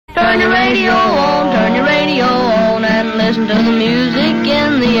your radio on, turn your radio on, and listen to the music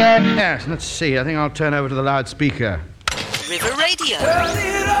in the air. Yes, let's see. I think I'll turn over to the loudspeaker. River Radio.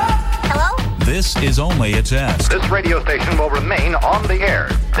 Hello? This is only a test. This radio station will remain on the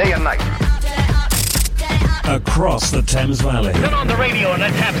air, day and night. Across the Thames Valley. Turn on the radio and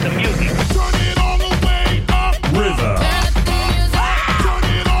let's have some music. Turn it on the way up. River. Turn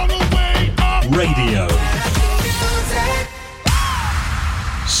it on the way up. Radio.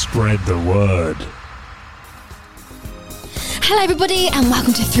 Spread the word. Hello everybody and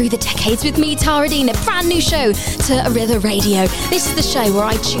welcome to Through the Decades with me, Tara Deane, a brand new show to River Radio. This is the show where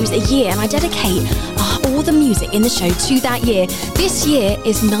I choose a year and I dedicate all the music in the show to that year. This year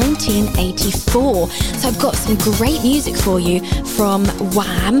is 1984, so I've got some great music for you from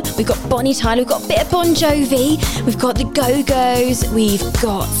Wham, we've got Bonnie Tyler, we've got a bit of Bon Jovi, we've got the Go-Go's, we've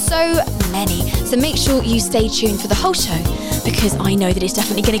got so many. So make sure you stay tuned for the whole show, because I know that it's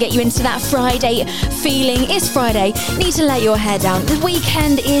definitely going to get you into that Friday feeling. It's Friday, need to let your hair down. The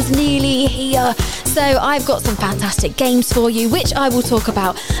weekend is nearly here. So I've got some fantastic games for you, which I will talk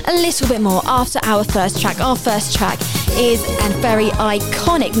about a little bit more after our first track. Our first track is a very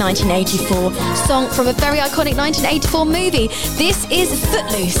iconic 1984 song from a very iconic 1984 movie. This is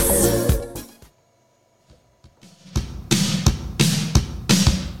Footloose.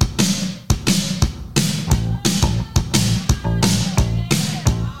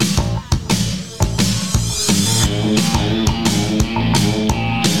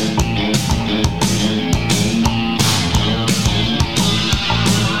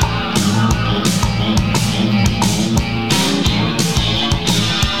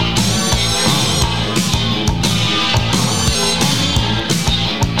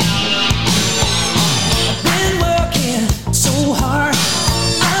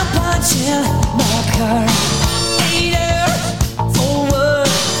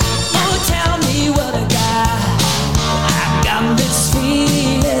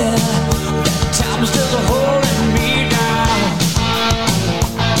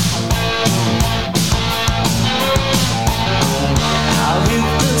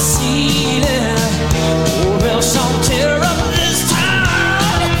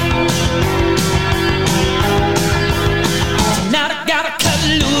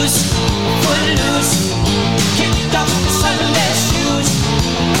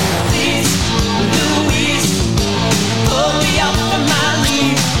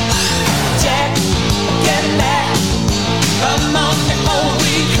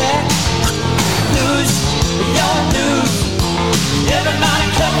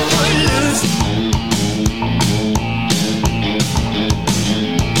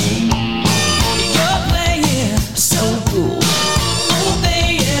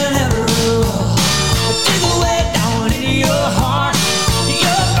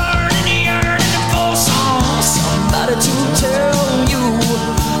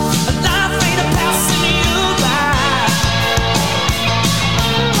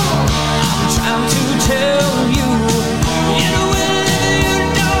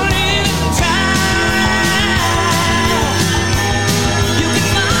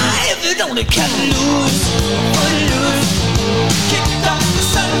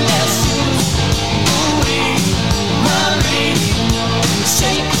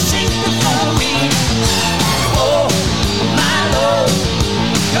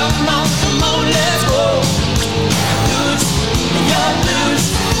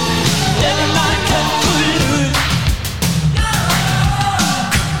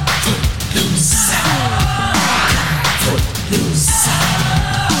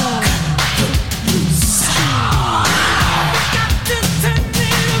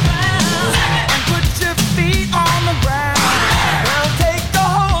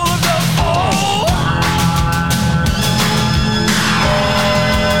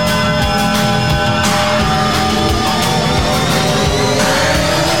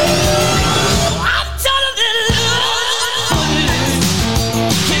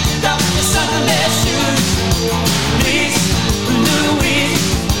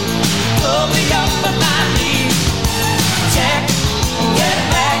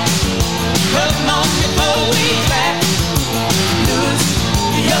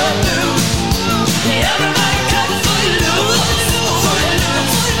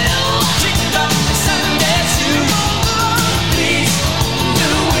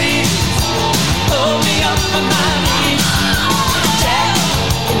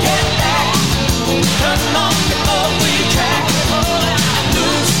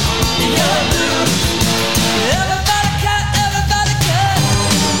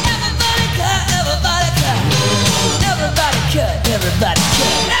 Everybody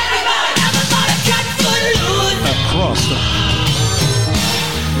cut.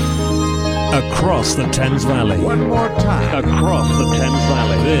 across the Thames Valley. One more time. Across the Thames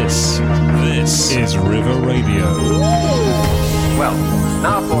Valley. This is River Radio. Well,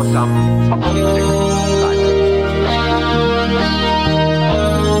 now for some acoustic silence.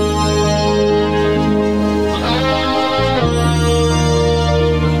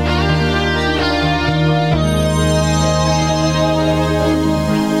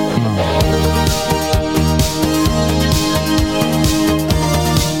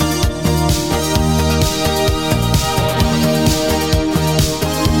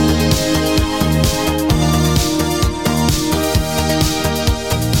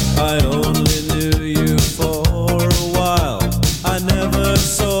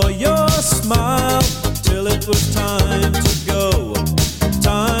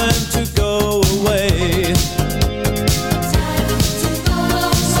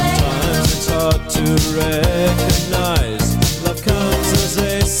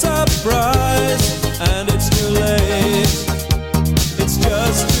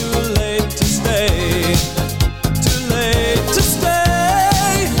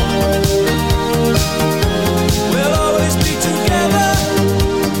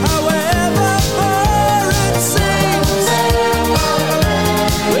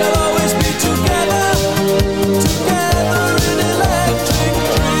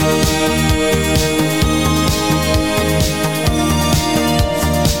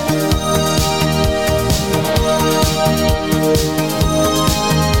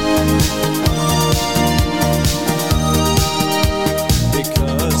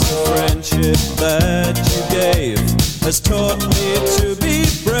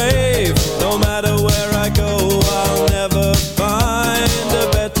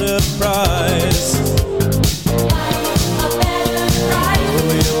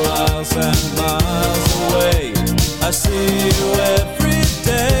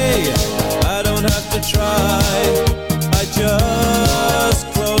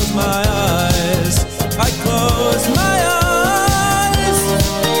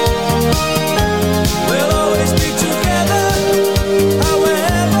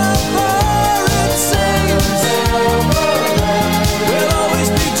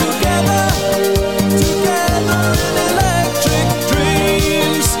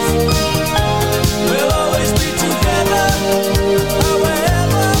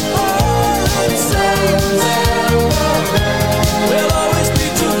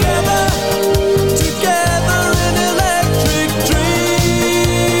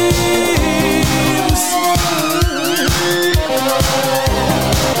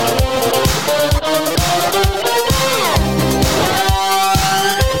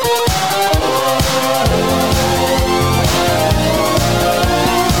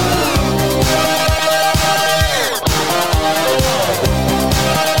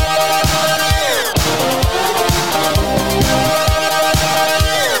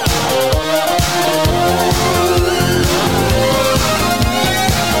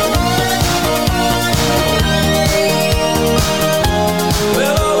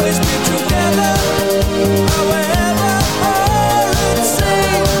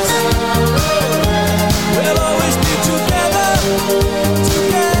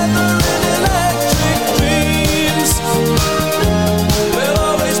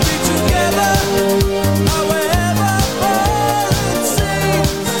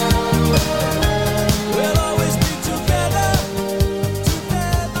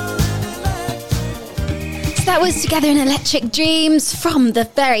 Together in Electric Dreams from the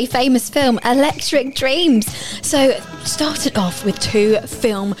very famous film Electric Dreams. So started off with two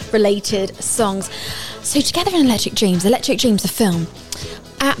film related songs. So Together in Electric Dreams the film.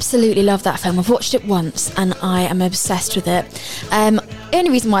 Absolutely love that film. I've watched it once and I am obsessed with it. The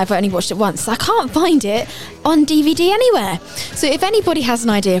only reason why I've only watched it once is I can't find it on DVD anywhere. So if anybody has an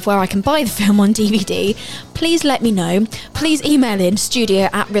idea of where I can buy the film on DVD, please let me know. Please email in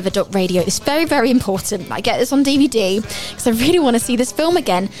studio@river.radio. It's very, very important that I get this on DVD because I really want to see this film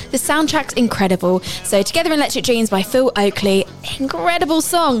again. The soundtrack's incredible. So Together in Electric Dreams by Phil Oakley, incredible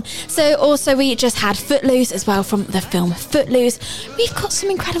song. So also we just had Footloose as well from the film Footloose. We've got some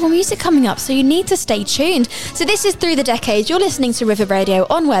incredible music coming up, so you need to stay tuned. So this is Through the Decades. You're listening to River Radio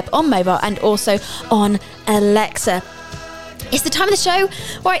on web, on mobile and also on Alexa. It's the time of the show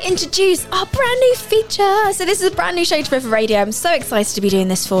where I introduce our brand new feature. So this is a brand new show to River Radio. I'm so excited to be doing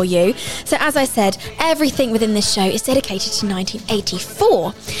this for you. So as I said, everything within this show is dedicated to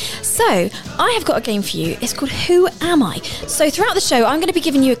 1984. So I have got a game for you. It's called Who Am I? So throughout the show, I'm going to be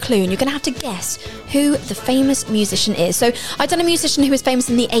giving you a clue and you're going to have to guess who the famous musician is. So I've done a musician who was famous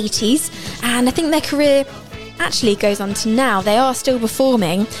in the 80s and I think their career actually goes on to now. They are still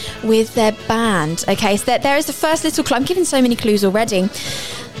performing with their band. Okay, so there is the first little clue. I'm giving so many clues already.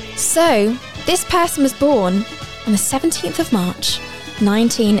 So this person was born on the 17th of March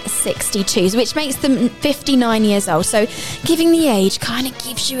 1962, which makes them 59 years old. So giving the age kind of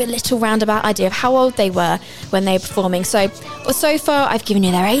gives you a little roundabout idea of how old they were when they were performing. So far I've given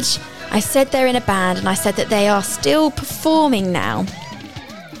you their age, I said they're in a band, and I said that they are still performing now.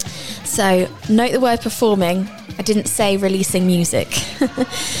 So note the word performing. I didn't say releasing music.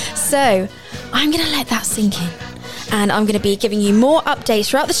 So I'm going to let that sink in. And I'm going to be giving you more updates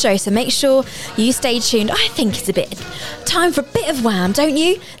throughout the show, so make sure you stay tuned. I think it's a bit time for a bit of Wham, don't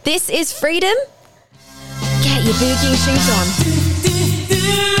you? This is Freedom. Get your boogieing shoes on.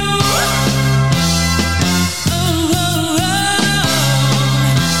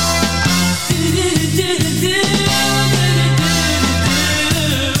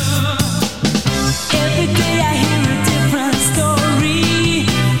 Every day I hear a different story.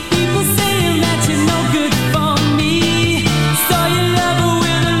 People saying that you're no good for me. Saw you love her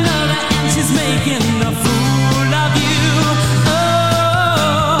with another and she's making a fool of you.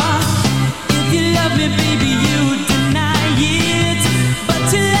 Oh, if you love me, baby, you deny it. But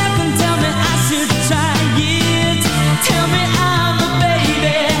you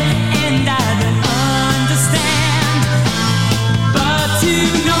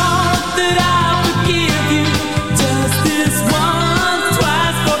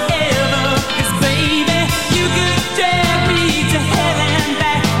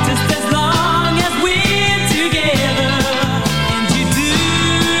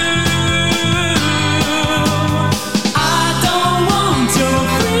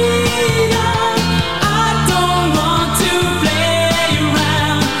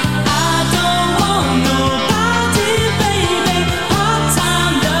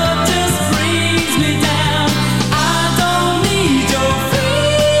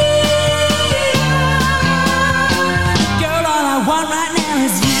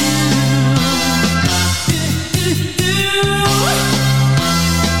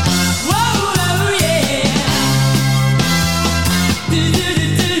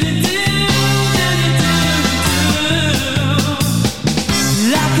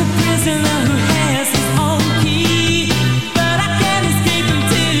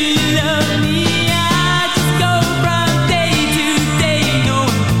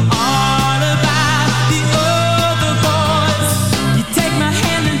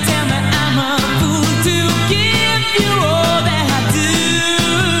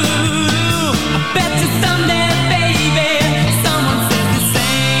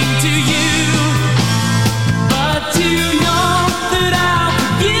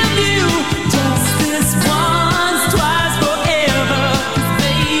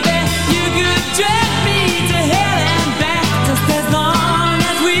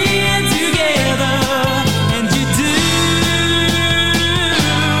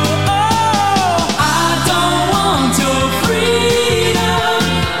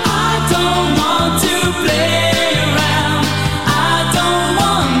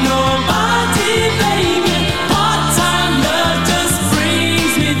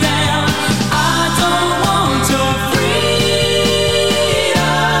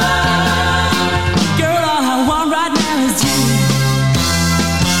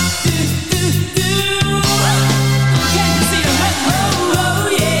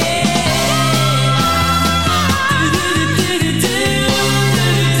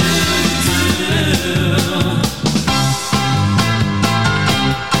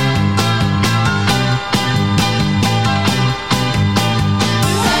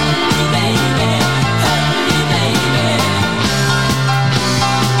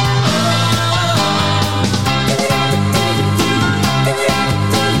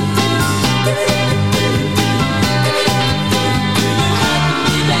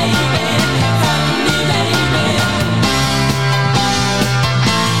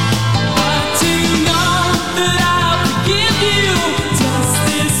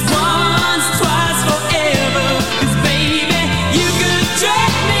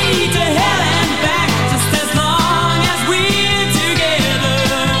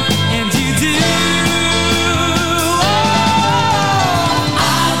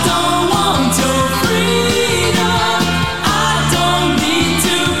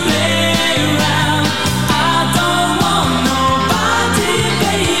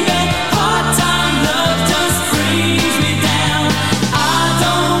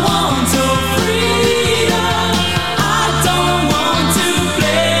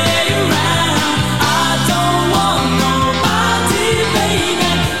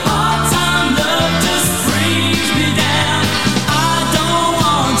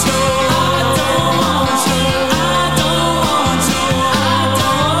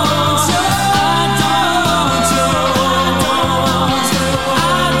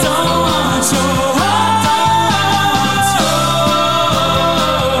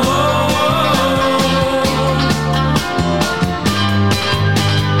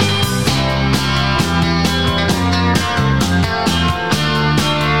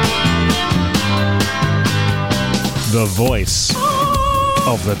The voice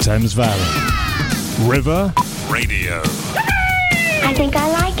of the Thames Valley. River Radio. I think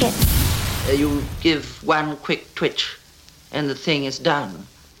I like it. You give one quick twitch and the thing is done.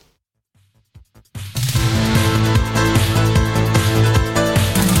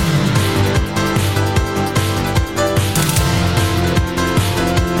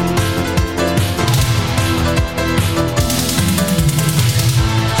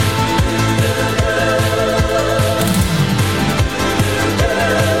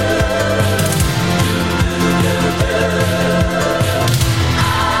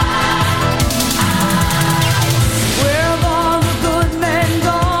 Where have all the good men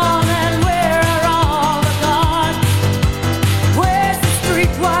gone?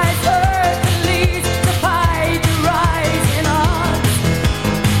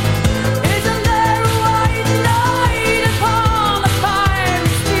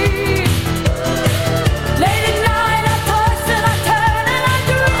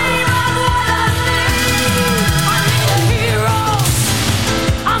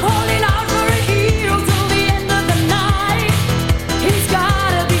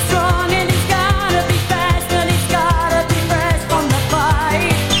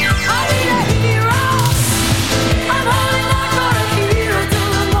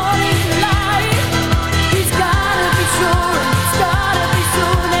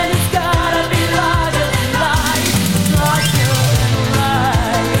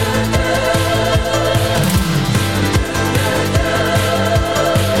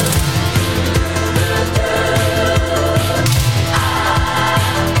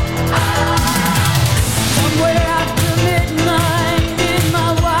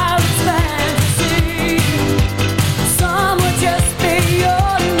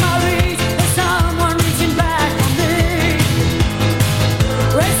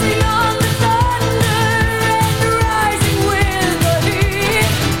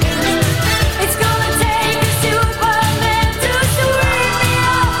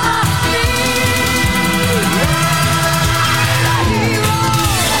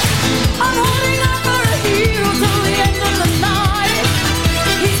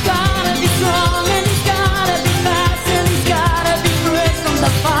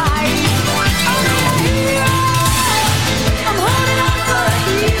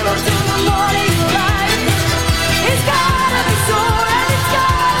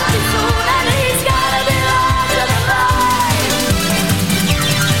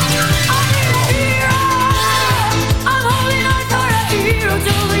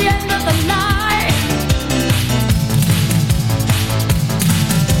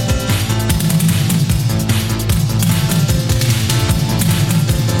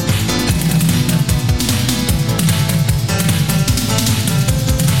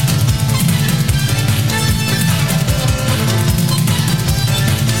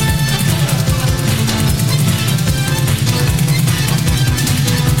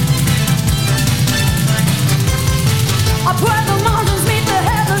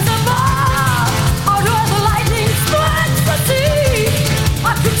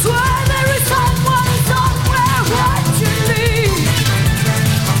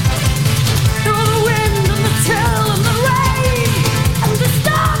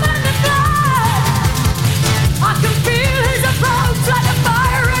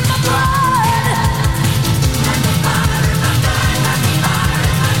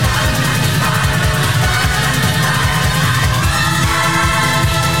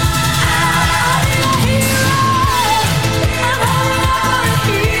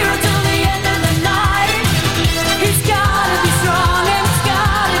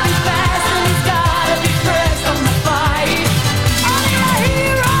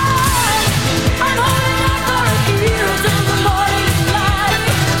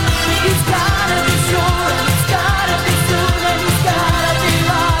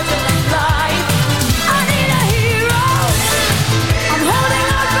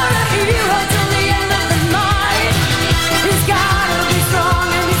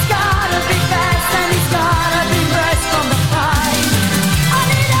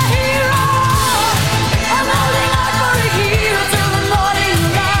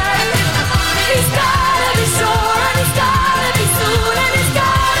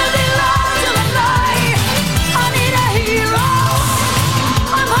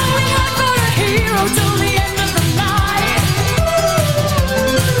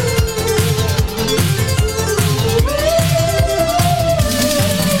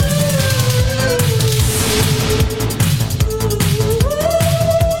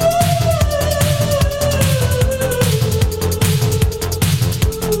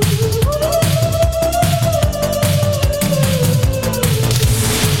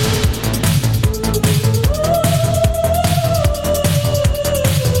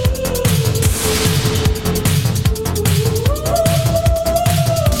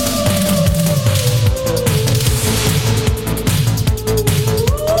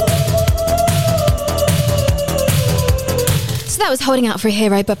 was Holding Out for a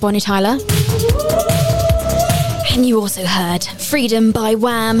Hero by Bonnie Tyler. And you also heard Freedom by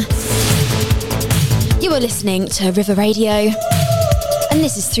Wham. You are listening to River Radio. And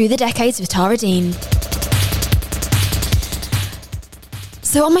this is Through the Decades with Tara Deane.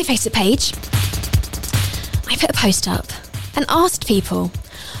 So on my Facebook page, I put a post up and asked people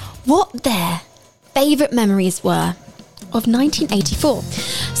what their favourite memories were of 1984.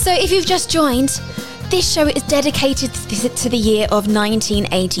 So if you've just joined, this show is dedicated to the year of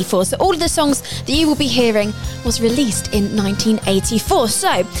 1984. So all of the songs that you will be hearing was released in 1984. So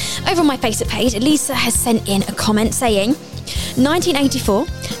over on my Facebook page, Lisa has sent in a comment saying, 1984,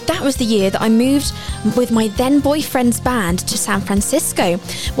 that was the year that I moved with my then boyfriend's band to San Francisco,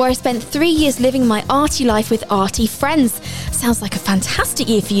 where I spent 3 years living my arty life with arty friends. Sounds like a fantastic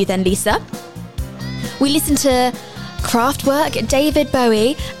year for you then, Lisa. We listened to Kraftwerk, David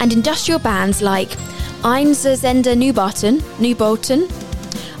Bowie, and industrial bands like Einsatzender Neubauten.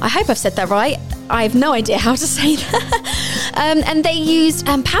 I hope I've said that right. I have no idea how to say that. And they used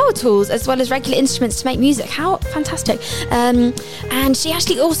power tools as well as regular instruments to make music. How fantastic. And she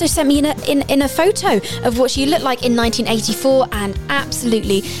actually also sent me in a photo of what she looked like in 1984, and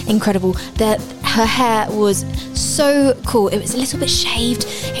absolutely incredible. Her hair was so cool. It was a little bit shaved.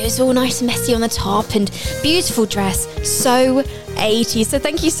 It was all nice and messy on the top, and beautiful dress. So 80s. So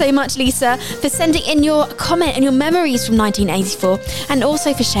thank you so much, Lisa, for sending in your comment and your memories from 1984, and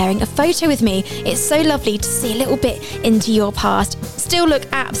also for sharing a photo with me. It's so lovely to see a little bit into your past. Still look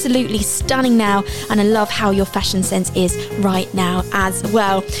absolutely stunning now, and I love how your fashion sense is right now as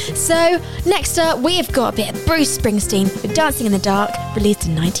well. So next up, we have got a bit of Bruce Springsteen with Dancing in the Dark, released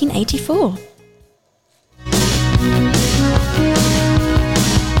in 1984.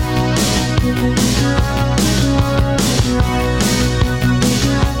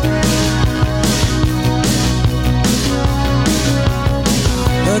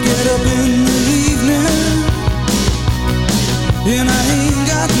 I get up in the evening and I ain't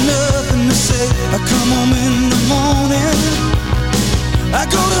got nothing to say. I come home in the morning, I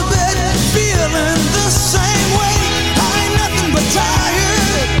go to bed feeling the same way. I ain't nothing but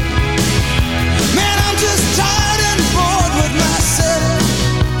tired. Man, I'm just tired and bored with myself.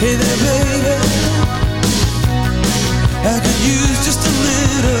 Hey there, baby, I could use just a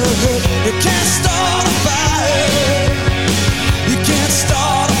little help. You can't start a fire. You can't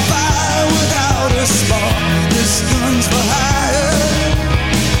start a fire without a spark. This gun's for hire,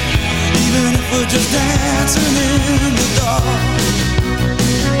 even if we're just dancing in the dark.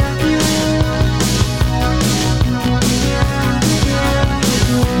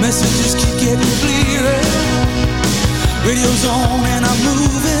 Messages keep getting clearer. Radio's on and I'm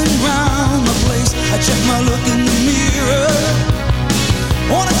moving round the place. I check my look in the mirror.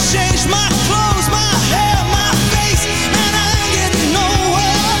 Wanna change my clothes, my hair, my face, and I ain't getting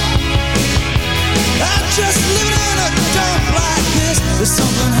nowhere. I'm just living in a dump like this. There's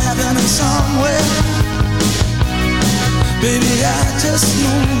something happening somewhere. Baby, I just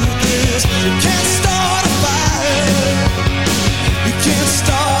know that this. You can't start a fire. You can't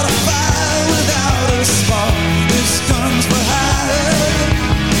start a fire without a spark. This gun's for hire,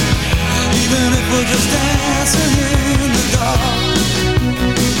 even if we're just dancing in the dark.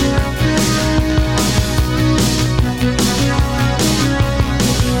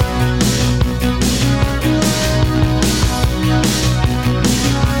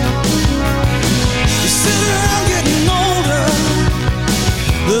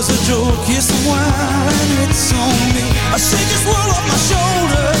 There's a joke, here's some wine, it's on me. I shake this world off my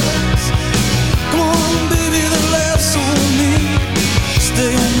shoulders. Come on, baby, the laughs on me.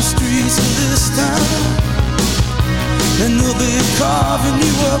 Stay on the streets of this town, and they'll be carving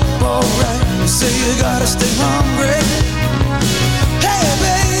you up alright. They say you gotta stay hungry. Hey,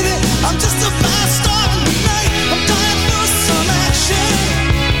 baby, I'm just about starting tonight. I'm dying for some action.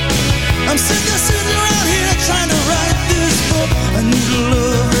 I'm sick of sitting around here trying to write this book. I need a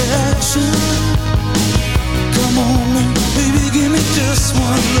love reaction. Come on now, baby, give me just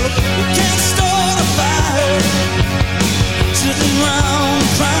one look. You can't start a fire sitting around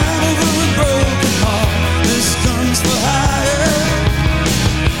crying over a broken heart. This gun's for hire,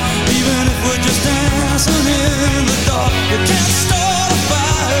 even if we're just dancing in the dark. You can't start a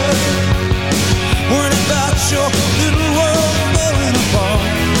fire worrying about your little world falling apart.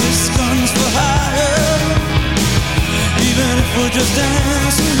 This gun's for hire, even if we're just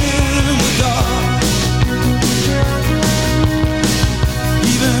dancing in the dark.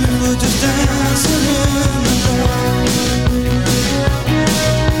 Even if we're just dancing in the dark.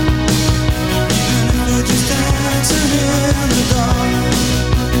 Even if we're just dancing in the dark.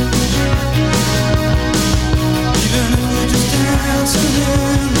 Even if we're just dancing.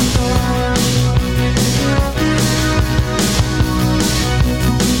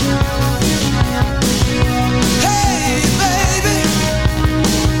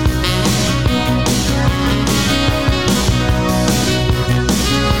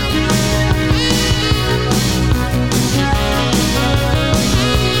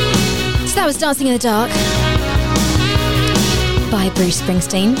 was Dancing in the Dark by Bruce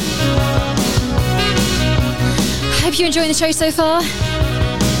Springsteen. Hope you're enjoying the show so far.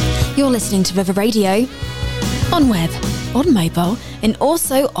 You're listening to River Radio on web, on mobile, and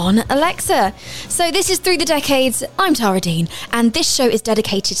also on Alexa. So this is Through the Decades. I'm Tara Deane, and this show is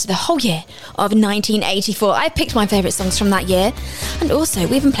dedicated to the whole year of 1984. I picked my favourite songs from that year, and also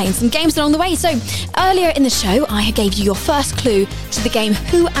we've been playing some games along the way. So earlier in the show, I gave you your first clue to the game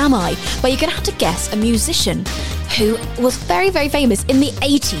Who Am I?, where you're going to have to guess a musician who was very, very famous in the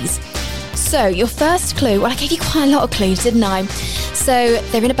 80s. So your first clue, well, I gave you quite a lot of clues, didn't I? So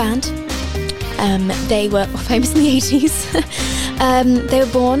they're in a band. They were famous in the 80s. They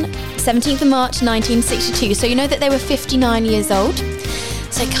were born 17th of March 1962, so you know that they were 59 years old.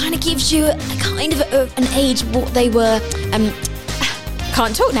 So it kind of gives you a kind of an age what they were.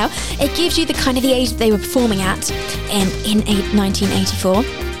 Can't talk now. It gives you the kind of the age that they were performing at in 1984.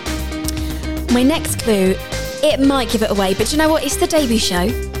 My next clue, it might give it away, but do you know what? It's the debut show.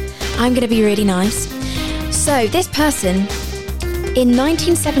 I'm going to be really nice. So this person in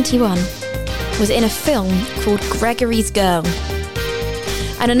 1971 was in a film called Gregory's Girl.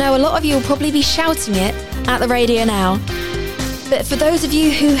 And I know a lot of you will probably be shouting it at the radio now. But for those of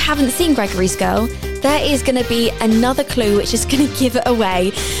you who haven't seen Gregory's Girl, there is going to be another clue which is going to give it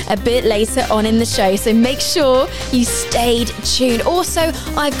away a bit later on in the show. So make sure you stayed tuned. Also,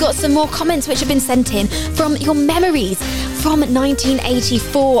 I've got some more comments which have been sent in from your memories from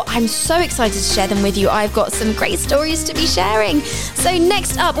 1984. I'm so excited to share them with you. I've got some great stories to be sharing. So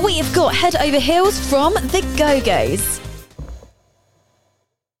next up, we have got Head Over Heels from the Go-Go's.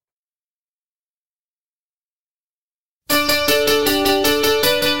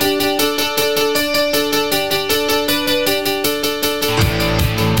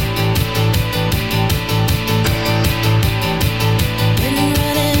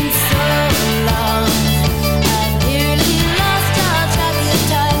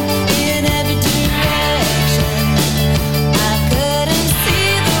 I couldn't see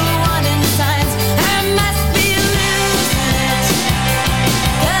the warning signs. I must be losing.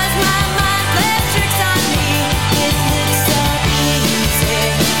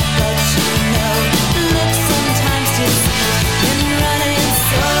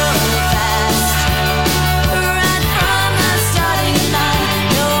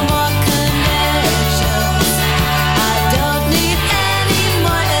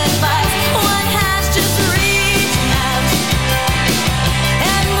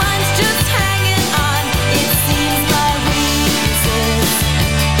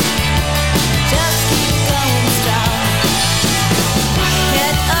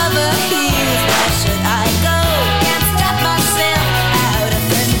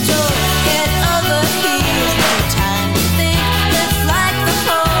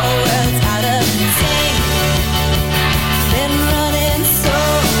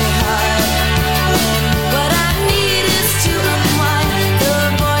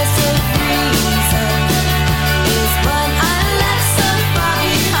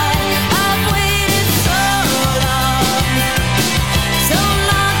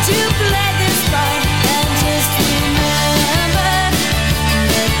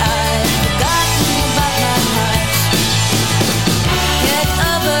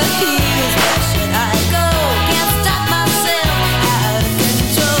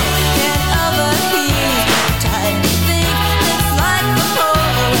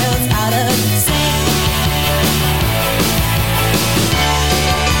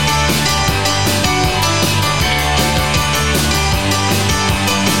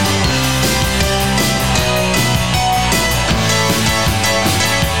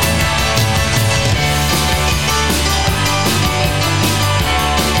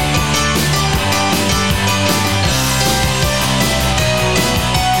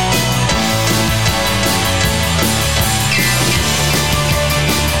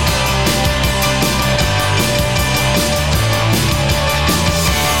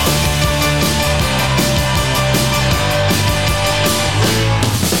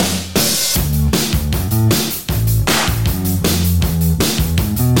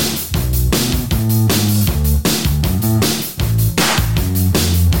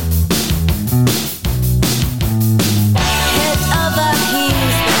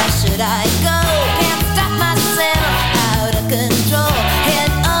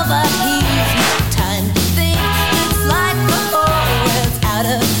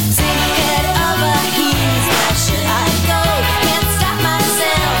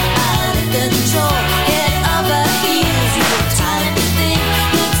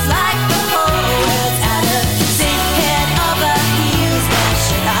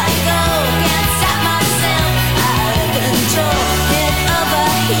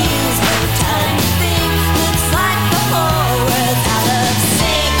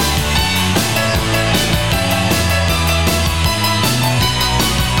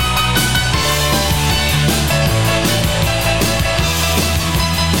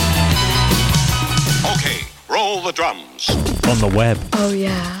 On the web. Oh,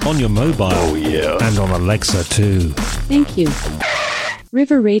 yeah. On your mobile. Oh, yeah. And on Alexa, too. Thank you.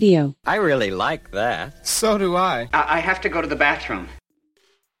 River Radio. I really like that. So do I. I have to go to the bathroom.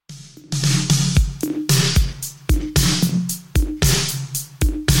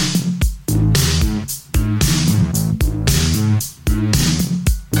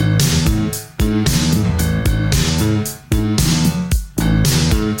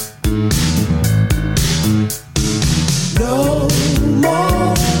 No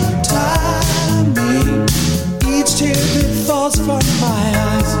more timing. Each tear that falls from my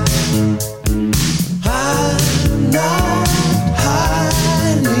eyes. I'm not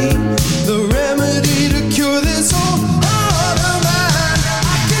hiding the remedy to cure this old heart of mine.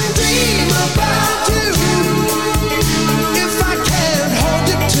 I can dream about you if I can't hold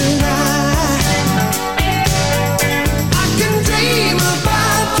you tonight. I can dream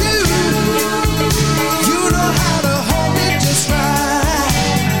about you. You know how to hold me just right.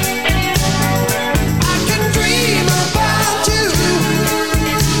 I can dream about you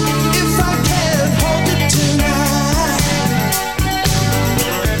if I can't hold you tonight.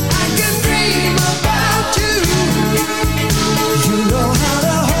 I can dream about you. You know how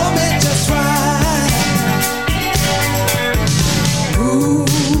to hold me just right.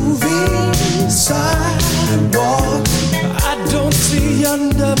 Moving sidewalks I don't see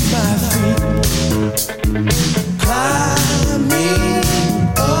under my feet. Climbing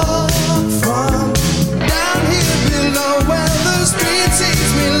up from down here below where the street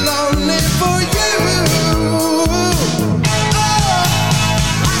sees me lonely for you. Oh,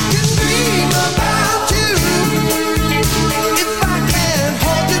 I can dream about you if I can't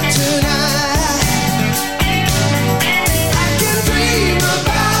hold you tonight. I can dream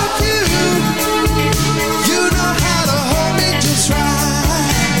about you. You know how to hold me just right.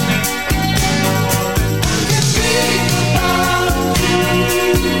 I can dream about you.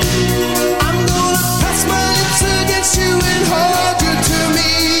 I'm gonna press my lips against you and hold you to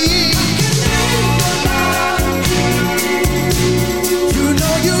me. I can dream about you. You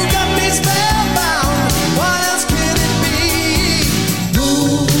know you got me spellbound. What else can it be?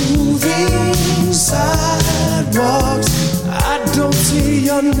 Moving sidewalks I don't see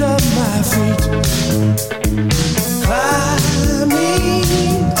under my feet. Climbing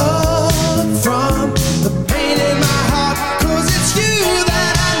up from the pain in my heart, 'cause it's you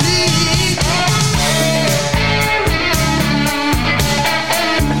that I need.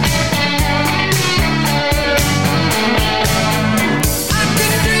 I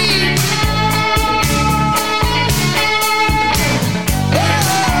can dream.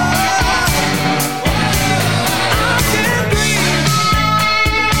 I can dream.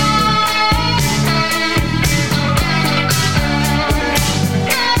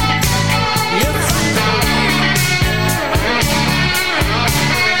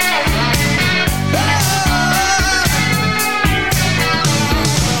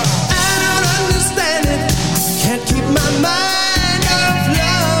 I don't understand it. Can't keep my mind off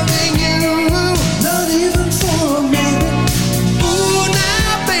loving you, not even for a minute. Ooh,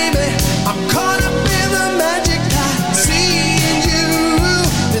 now, baby, I'm caught up in the magic I see in you.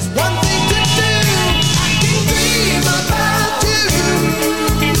 There's one thing to do. I can dream about you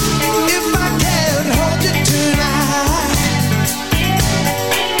if I can't hold you tonight.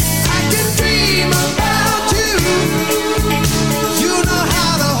 I can dream about you. You know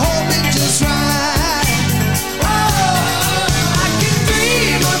how to hold me just right. Oh, I can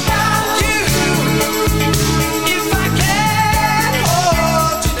dream about you if I can't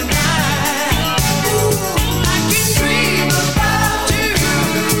hold you tonight. I can dream about you.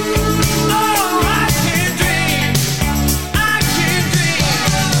 Oh, I can dream. I can dream.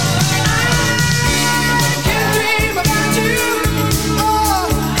 I can dream about you. Oh,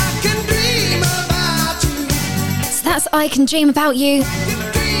 I can dream about you. So that's I Can Dream About You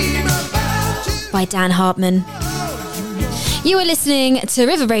by Dan Hartman. You are listening to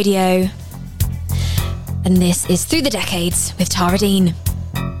River Radio, and this is Through the Decades with Tara Deane.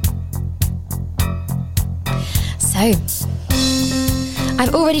 So,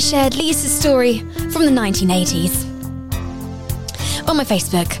 I've already shared Lisa's story from the 1980s. On my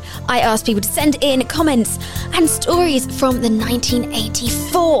Facebook, I asked people to send in comments and stories from the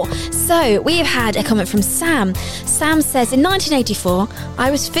 1984. So we have had a comment from Sam. Sam says, in 1984, I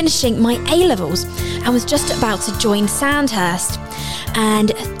was finishing my A-levels and was just about to join Sandhurst.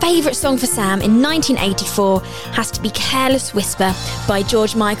 And favourite song for Sam in 1984 has to be Careless Whisper by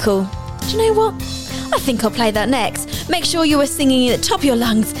George Michael. Do you know what? I think I'll play that next. Make sure you are singing at the top of your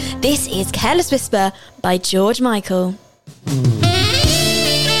lungs. This is Careless Whisper by George Michael.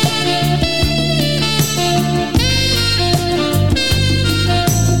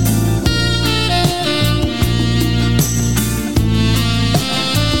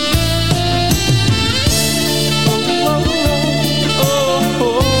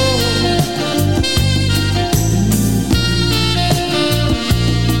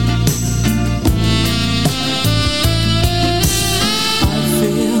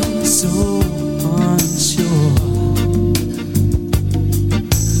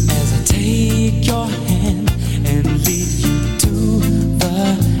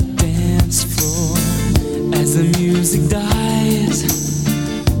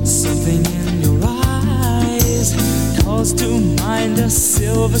 behind a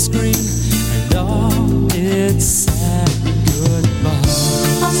silver screen, and all its sad goodbye.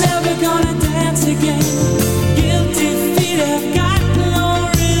 I'm never gonna dance again. Guilty feet have got no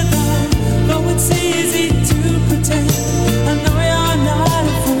rhythm, though it's easy to pretend. I know you're not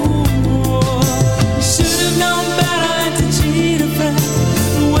a fool. You should have known better than to cheat a friend,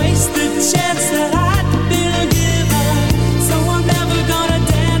 waste the chance that I'd been given. So I'm never gonna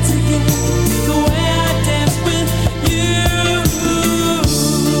dance again the way I danced with you.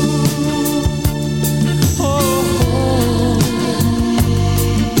 Oh,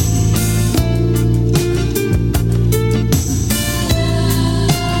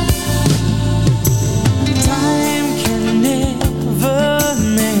 time can never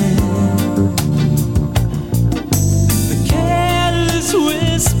mend the careless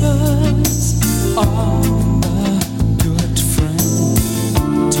whispers of a good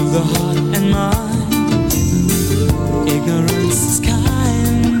friend to the heart and mind. Ignorance is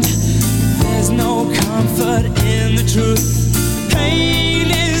kind. There's no comfort in the truth. Pain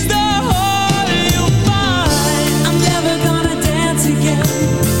is the whole you'll find. I'm never gonna dance again.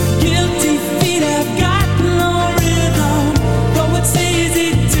 Guilty feet have got no rhythm, though it's easy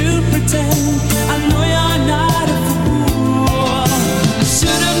to pretend. I know you're not a fool. I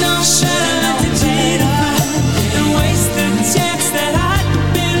should have known better than to cheat a friend and waste the chance that I'd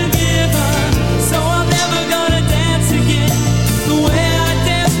been given. So I'm never gonna dance again the way I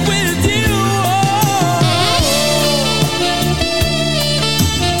danced with you.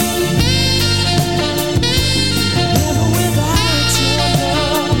 Never without your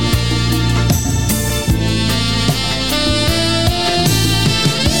love.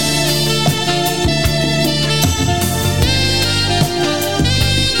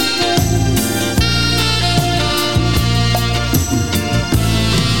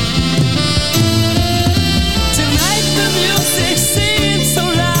 Tonight the music seems so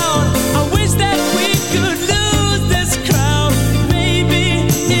loud. I wish that we could lose this crowd. Maybe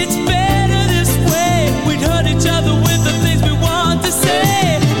it's better this way. We'd hurt each other with the things we want to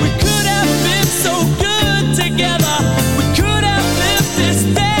say. We could have been so good together. We could have lived this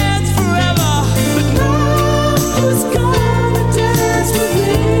dance forever. But now who's gonna dance with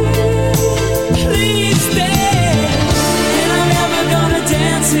me? Please stay. And I'm never gonna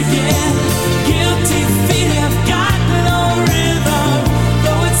dance again. Guilty feet have got no rhythm,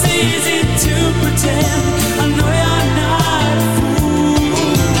 though it's easy to pretend. I know you're not a fool.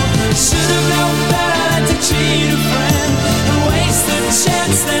 Should have known better than to cheat a friend and waste the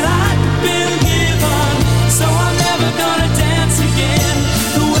chance that I'd been given. So I'm never gonna dance again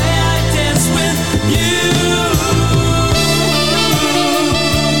the way I danced with you.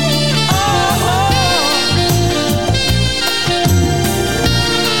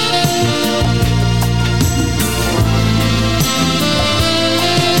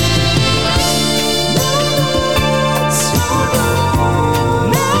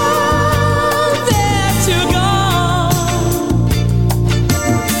 Now that you're gone,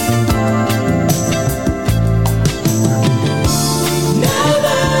 now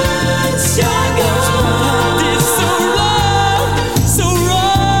that you're gone, it's so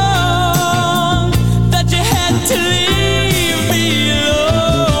wrong that you had to leave me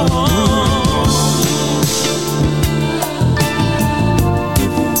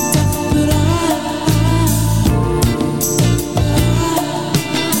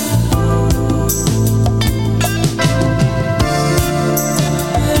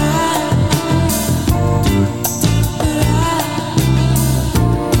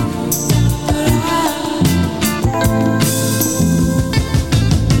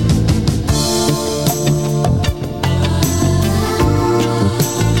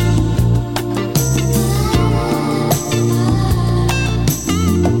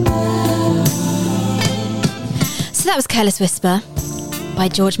So that was Careless Whisper by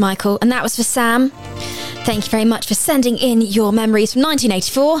George Michael, and that was for Sam. Thank you very much for sending in your memories from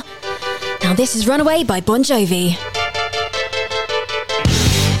 1984. Now this is Runaway by Bon Jovi.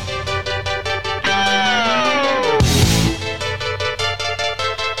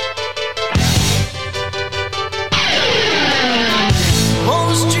 On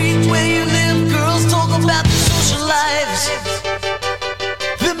the street where you live, girls talk about their social lives.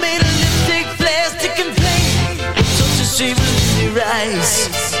 They made a lipstick, plastic, and paint. Such a shame in their eyes.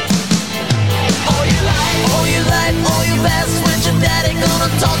 All your life, all your past. When's your daddy gonna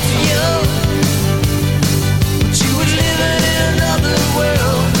talk to you? But you were living in another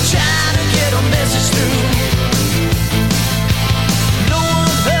world, trying to get a message through. No one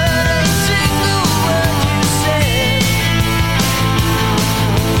heard a single word you said.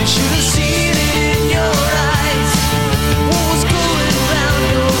 They should have seen it in your eyes. What was going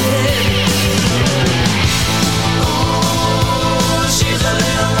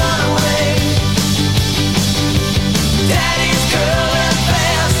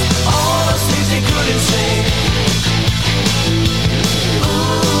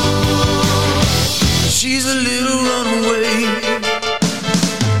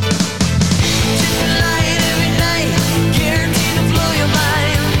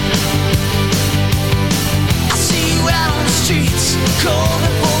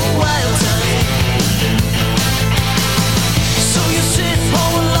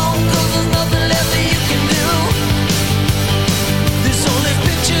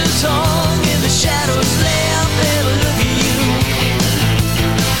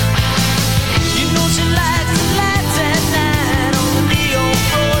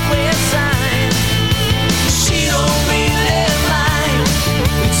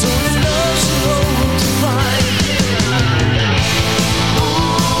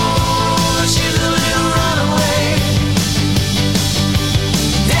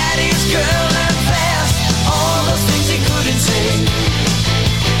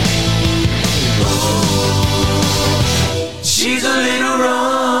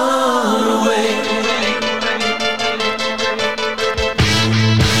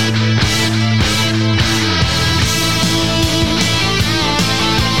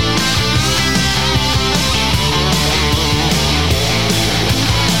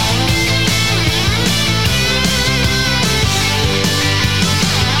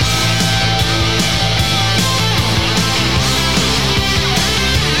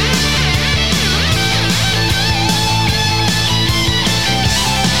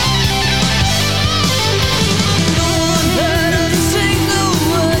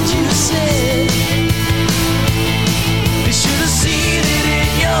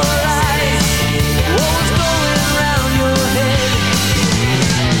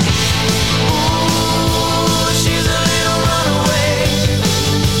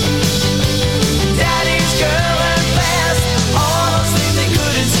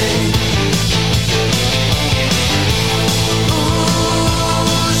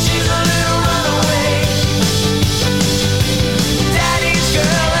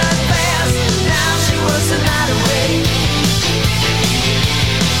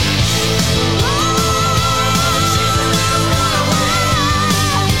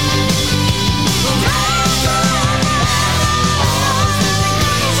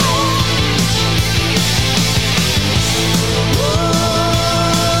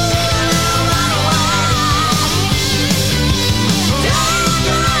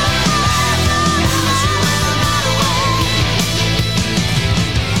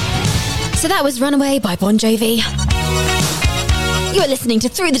That was Runaway by Bon Jovi. You are listening to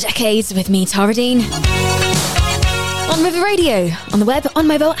Through the Decades with me, Tara Deane. On River Radio, on the web, on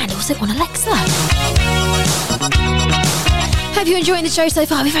mobile, and also on Alexa. Hope you're enjoying the show so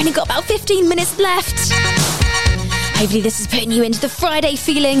far. We've only got about 15 minutes left. Hopefully this is putting you into the Friday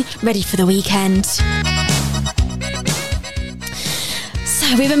feeling, ready for the weekend.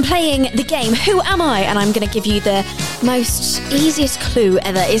 So we've been playing the game Who Am I? And I'm going to give you the most easiest clue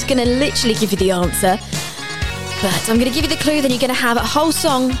ever. It's going to literally give you the answer. But I'm going to give you the clue, then you're going to have a whole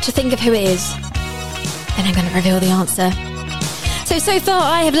song to think of who it is. Then I'm going to reveal the answer. So far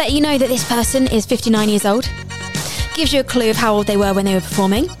I have let you know that this person is 59 years old. Gives you a clue of how old they were when they were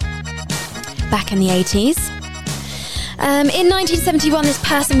performing. Back in the 80s. In 1971, this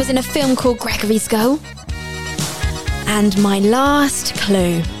person was in a film called Gregory's Girl. And my last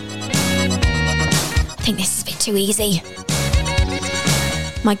clue. I think this is a bit too easy.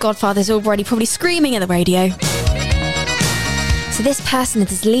 My godfather's already probably screaming at the radio. So this person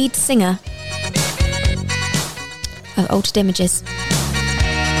is the lead singer of Altered Images.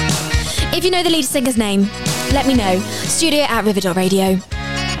 If you know the lead singer's name, let me know. studio@river.radio.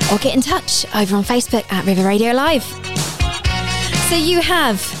 Or get in touch over on Facebook at River Radio Live. So you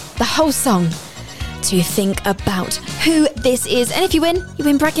have the whole song to think about who this is. And if you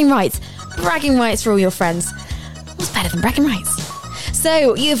win bragging rights. Bragging rights for all your friends. What's better than bragging rights?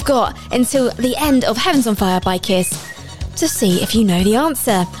 So you've got until the end of Heaven's on Fire by Kiss to see if you know the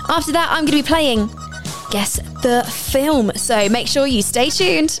answer. After that, I'm going to be playing Guess the Film. So make sure you stay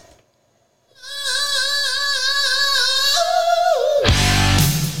tuned.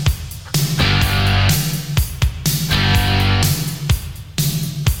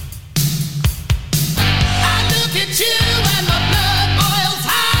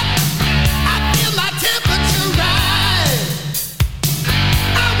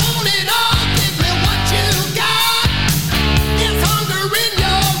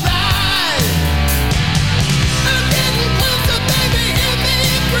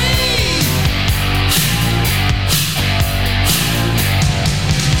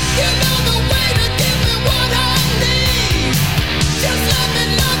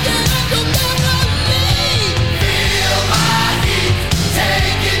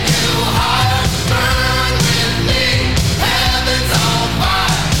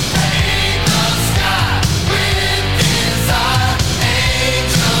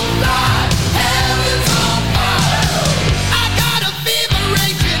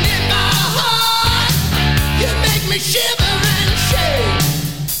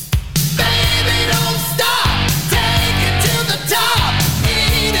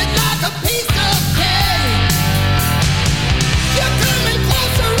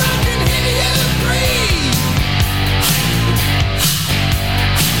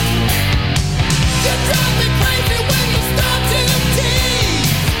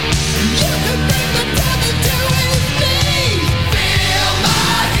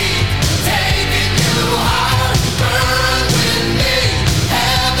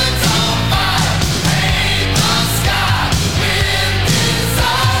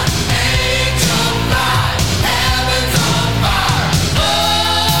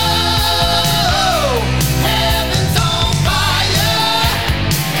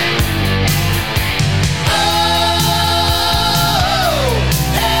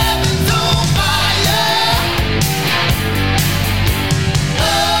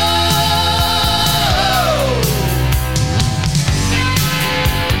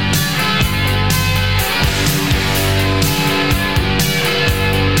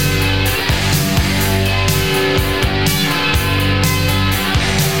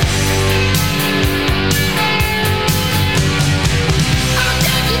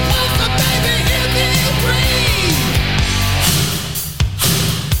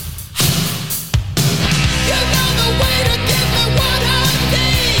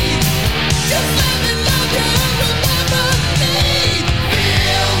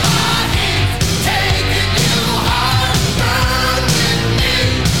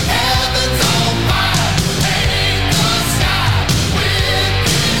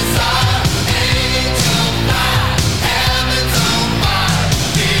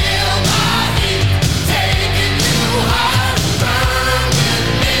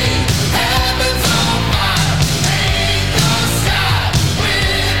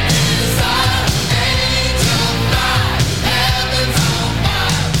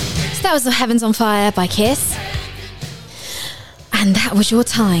 That was Heaven's on Fire by Kiss. And that was your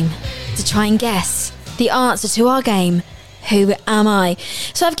time to try and guess the answer to our game, Who am I?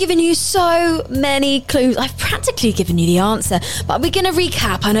 So I've given you so many clues. I've practically given you the answer, but we're going to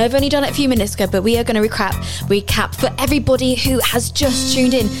recap. I know I've only done it a few minutes ago, but we are going to recap for everybody who has just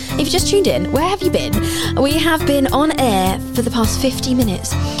tuned in. If you just tuned in, where have you been? We have been on air for the past 50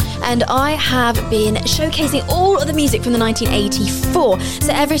 minutes. And I have been showcasing all of the music from the 1984.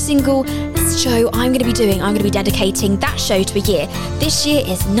 So every single show I'm going to be doing, I'm going to be dedicating that show to a year. This year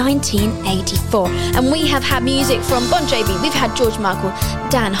is 1984. And we have had music from Bon Jovi, we've had George Michael,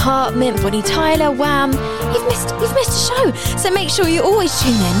 Dan Hartman, Bonnie Tyler, Wham. You've missed a show. So make sure you always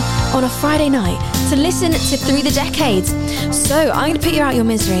tune in on a Friday night to listen to Through the Decades. So I'm going to put you out your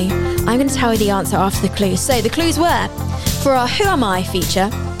misery. I'm going to tell you the answer after the clues. So the clues were, for our Who Am I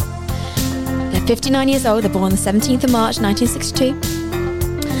feature, they're 59 years old. They're born the 17th of March, 1962.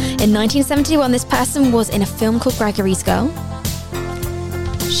 In 1971, this person was in a film called Gregory's Girl.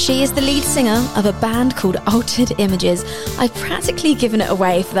 She is the lead singer of a band called Altered Images. I've practically given it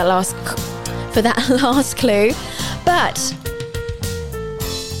away for that last clue. But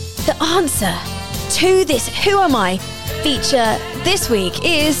the answer to this Who Am I feature this week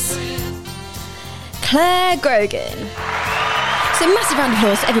is Claire Grogan. So massive round of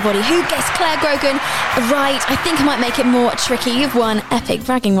applause to everybody who guessed Claire Grogan right. I think I might make it more tricky. You've won epic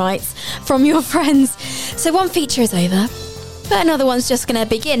bragging rights from your friends. So one feature is over, but another one's just going to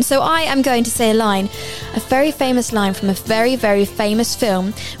begin. So I am going to say a very famous line from a very, very famous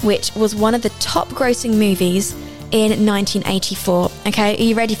film, which was one of the top grossing movies in 1984. Okay, are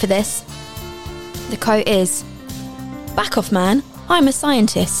you ready for this? The quote is, "Back off, man, I'm a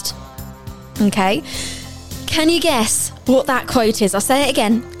scientist." Okay. Can you guess what that quote is? I'll say it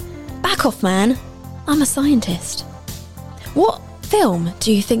again. Back off, man. I'm a scientist. What film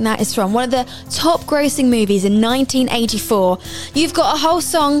do you think that is from? One of the top grossing movies in 1984. You've got a whole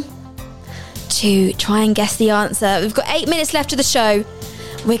song to try and guess the answer. We've got 8 minutes left of the show.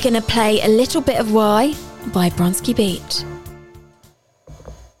 We're going to play a little bit of Why by Bronski Beat.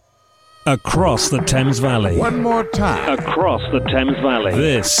 Across the Thames Valley. One more time. Across the Thames Valley.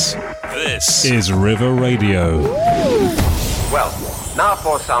 This is River Radio. Well, now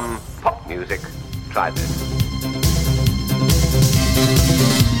for some pop music. Try this.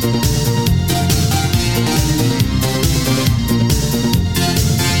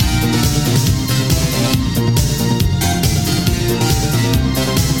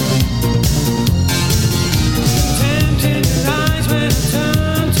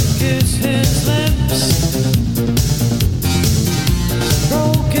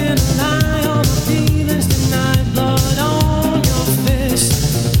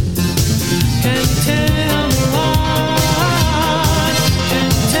 Tell me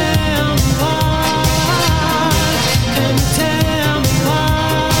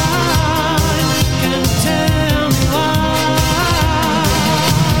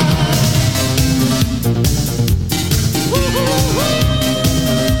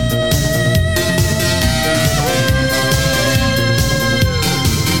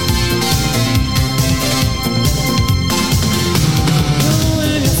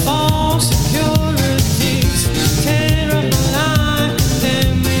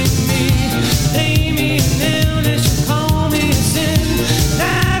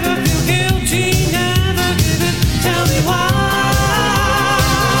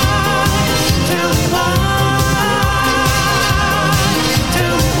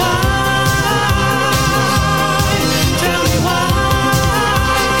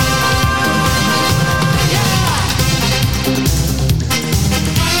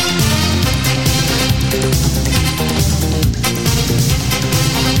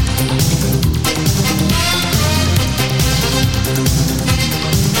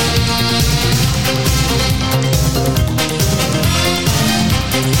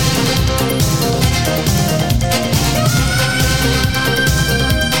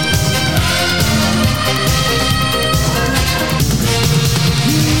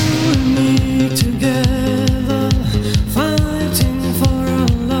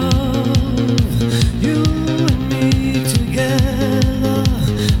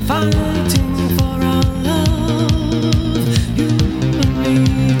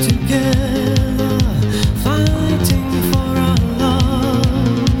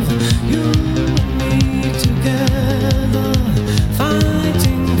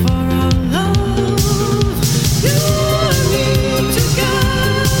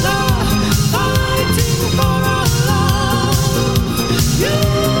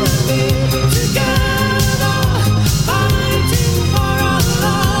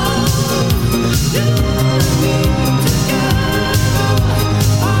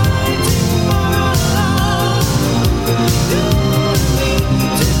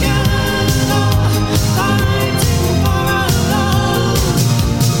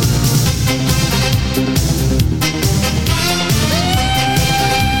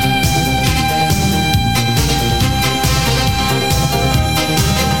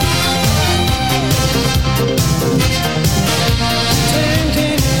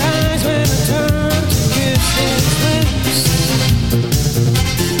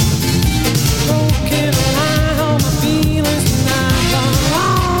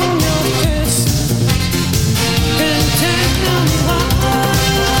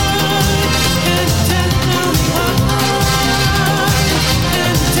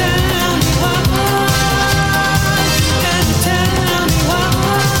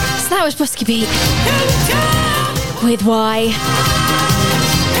Brusky Beat with Why.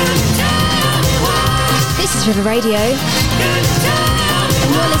 This is River Radio, and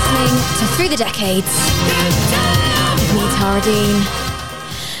you're listening to Through the Decades with me, Tara Deane.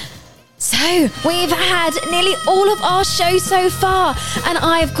 So, we've had nearly all of our show so far, and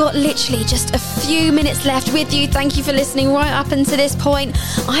I've got literally just a few minutes left with you. Thank you for listening right up until this point.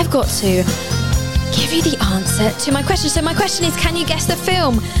 I've got to give you the answer to my question. So my question is, can you guess the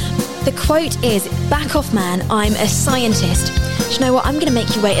film? The quote is, "Back off, man, I'm a scientist." Do you know what? I'm going to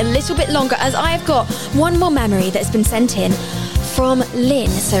make you wait a little bit longer, as I've got one more memory that's been sent in from Lynn.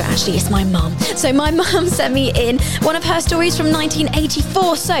 So actually it's my mum. So my mum sent me in one of her stories from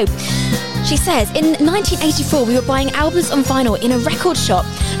 1984. So she says, in 1984 we were buying albums on vinyl in a record shop.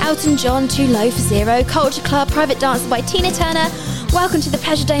 Elton John, Too Low for Zero, Culture Club, Private Dancer by Tina Turner, Welcome to the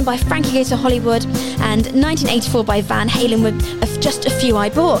Pleasure Dome by Frankie Goes to Hollywood, and 1984 by Van Halen were just a few I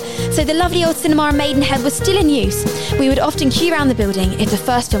bought. So the lovely old cinema in Maidenhead was still in use. We would often queue around the building if the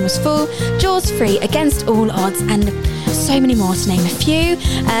first film was full, Jaws free, Against All Odds, and so many more to name a few.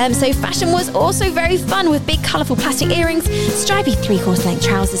 So fashion was also very fun, with big colourful plastic earrings, stripy 3/4 length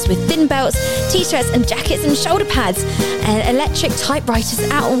trousers with thin belts, t-shirts and jackets and shoulder pads, and electric typewriters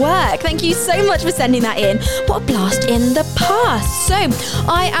at work. Thank you so much for sending that in. What a blast in the past. So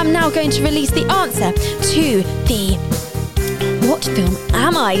I am now going to release the answer to the "What film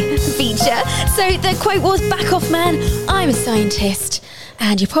am I?" feature. So the quote was, "Back off, man, I'm a scientist."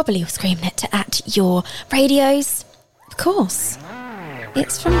 And you're probably screaming it at your radios. Of course,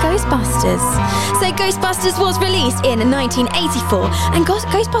 it's from Ghostbusters. So Ghostbusters was released in 1984, and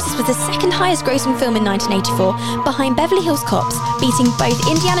Ghostbusters was the second highest grossing film in 1984, behind Beverly Hills Cops, beating both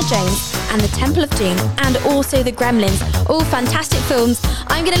Indiana Jones and The Temple of Doom, and also The Gremlins. All fantastic films.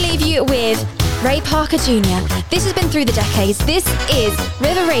 I'm going to leave you with Ray Parker Jr. This has been Through the Decades. This is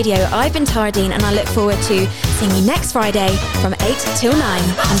River Radio. I've been Tara Deane, and I look forward to seeing you next Friday from 8 till 9.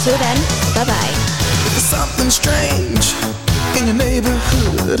 Until then, bye-bye. There's something strange in your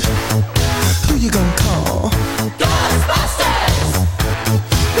neighborhood. Who you gonna call? Ghostbusters!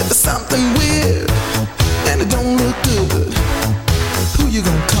 If there's something weird and it don't look good, who you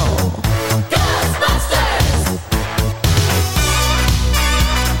gonna call? Ghostbusters!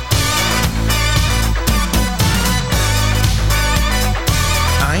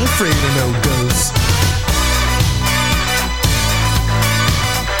 I ain't afraid of no ghosts.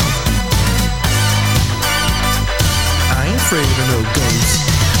 Afraid of no ghosts.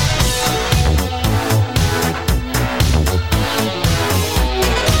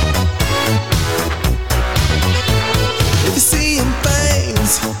 If you're seeing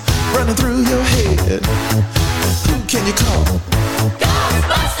things running through your head, who can you call?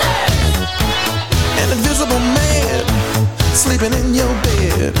 Ghostbusters! An invisible man sleeping in your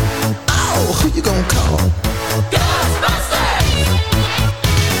bed. Oh, who you gonna call? Ghostbusters!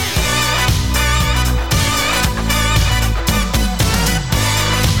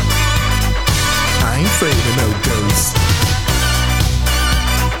 Afraid of no ghosts.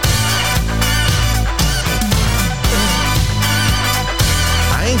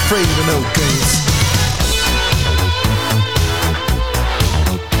 I ain't afraid of no ghosts.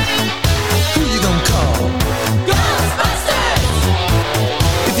 Who you gonna call? Ghostbusters!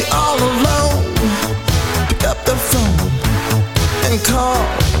 If you're all alone, pick up the phone and call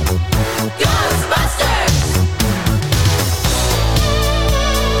Ghostbusters!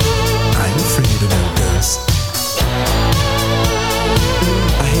 I ain't afraid of no ghosts.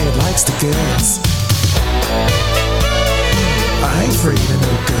 I hear it likes the girls. I ain't afraid of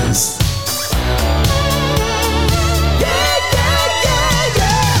no ghosts. Yeah, yeah, yeah,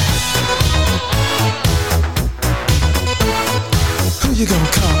 yeah. Who you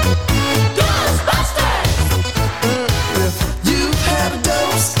gonna call? Ghostbusters! If you had a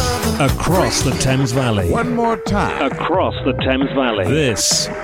dose of Across the Thames Valley. One more time. Across the Thames Valley. This